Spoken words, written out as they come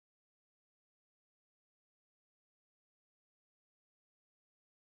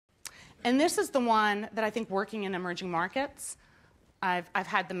And this is the one that I think working in emerging markets I've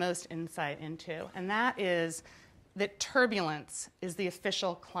had the most insight into, and that is that turbulence is the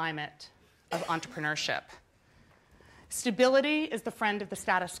official climate of entrepreneurship. Stability is the friend of the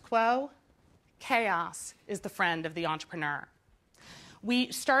status quo. Chaos is the friend of the entrepreneur.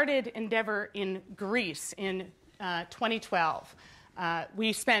 We started Endeavor in Greece in 2012.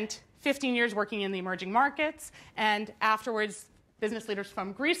 We spent 15 years working in the emerging markets, and afterwards business leaders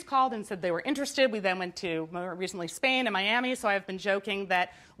from Greece called and said they were interested. We then went to, more recently, Spain and Miami, so I've been joking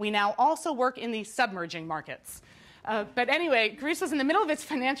that we now also work in the submerging markets. But anyway, Greece was in the middle of its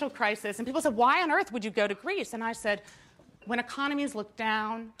financial crisis, and people said, why on earth would you go to Greece? And I said, when economies look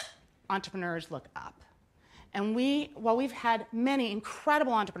down, entrepreneurs look up. And while we've had many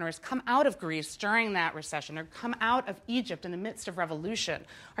incredible entrepreneurs come out of Greece during that recession, or come out of Egypt in the midst of revolution,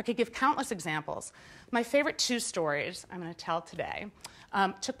 I could give countless examples. My favorite two stories I'm going to tell today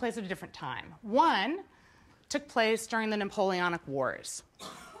took place at a different time. One took place during the Napoleonic Wars.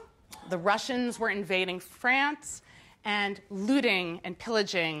 The Russians were invading France and looting and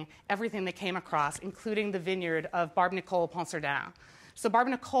pillaging everything they came across, including the vineyard of Barbe Nicole Ponsardin. So Barbe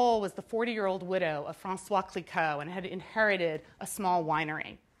Nicole was the 40-year-old widow of Veuve Clicquot and had inherited a small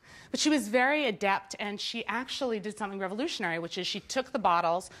winery. But she was very adept, and she actually did something revolutionary, which is she took the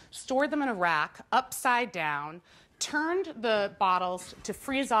bottles, stored them in a rack, upside down, turned the bottles to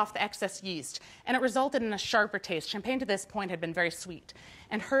freeze off the excess yeast, and it resulted in a sharper taste. Champagne to this point had been very sweet.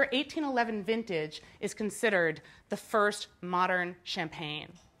 And her 1811 vintage is considered the first modern champagne.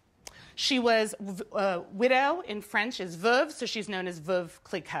 She was widow, in French is veuve, so she's known as Veuve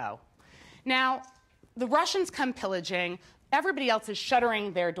Clicquot. Now, the Russians come pillaging, everybody else is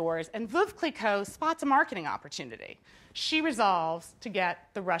shuttering their doors, and Veuve Clicquot spots a marketing opportunity. She resolves to get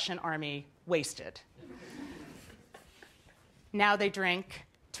the Russian army wasted. Now they drink,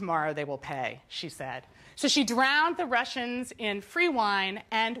 tomorrow they will pay, she said. So she drowned the Russians in free wine,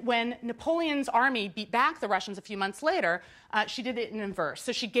 and when Napoleon's army beat back the Russians a few months later, she did it in reverse.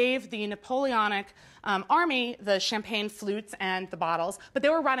 So she gave the Napoleonic army the champagne flutes and the bottles, but they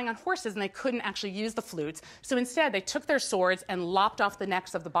were riding on horses and they couldn't actually use the flutes. So instead, they took their swords and lopped off the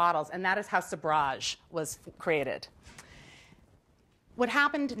necks of the bottles, and that is how sabrage was created. What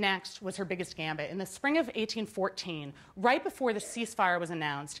happened next was her biggest gambit. In the spring of 1814, right before the ceasefire was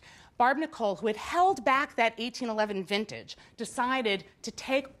announced, Barbe Nicole, who had held back that 1811 vintage, decided to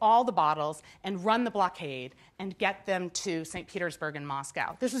take all the bottles and run the blockade and get them to St. Petersburg and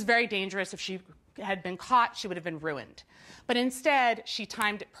Moscow. This was very dangerous. If she had been caught, she would have been ruined. But instead, she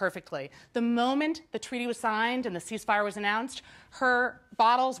timed it perfectly. The moment the treaty was signed and the ceasefire was announced, her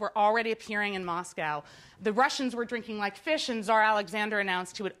bottles were already appearing in Moscow. The Russians were drinking like fish, and Tsar Alexander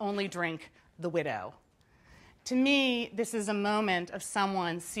announced he would only drink the widow. To me, this is a moment of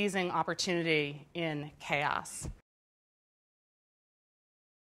someone seizing opportunity in chaos.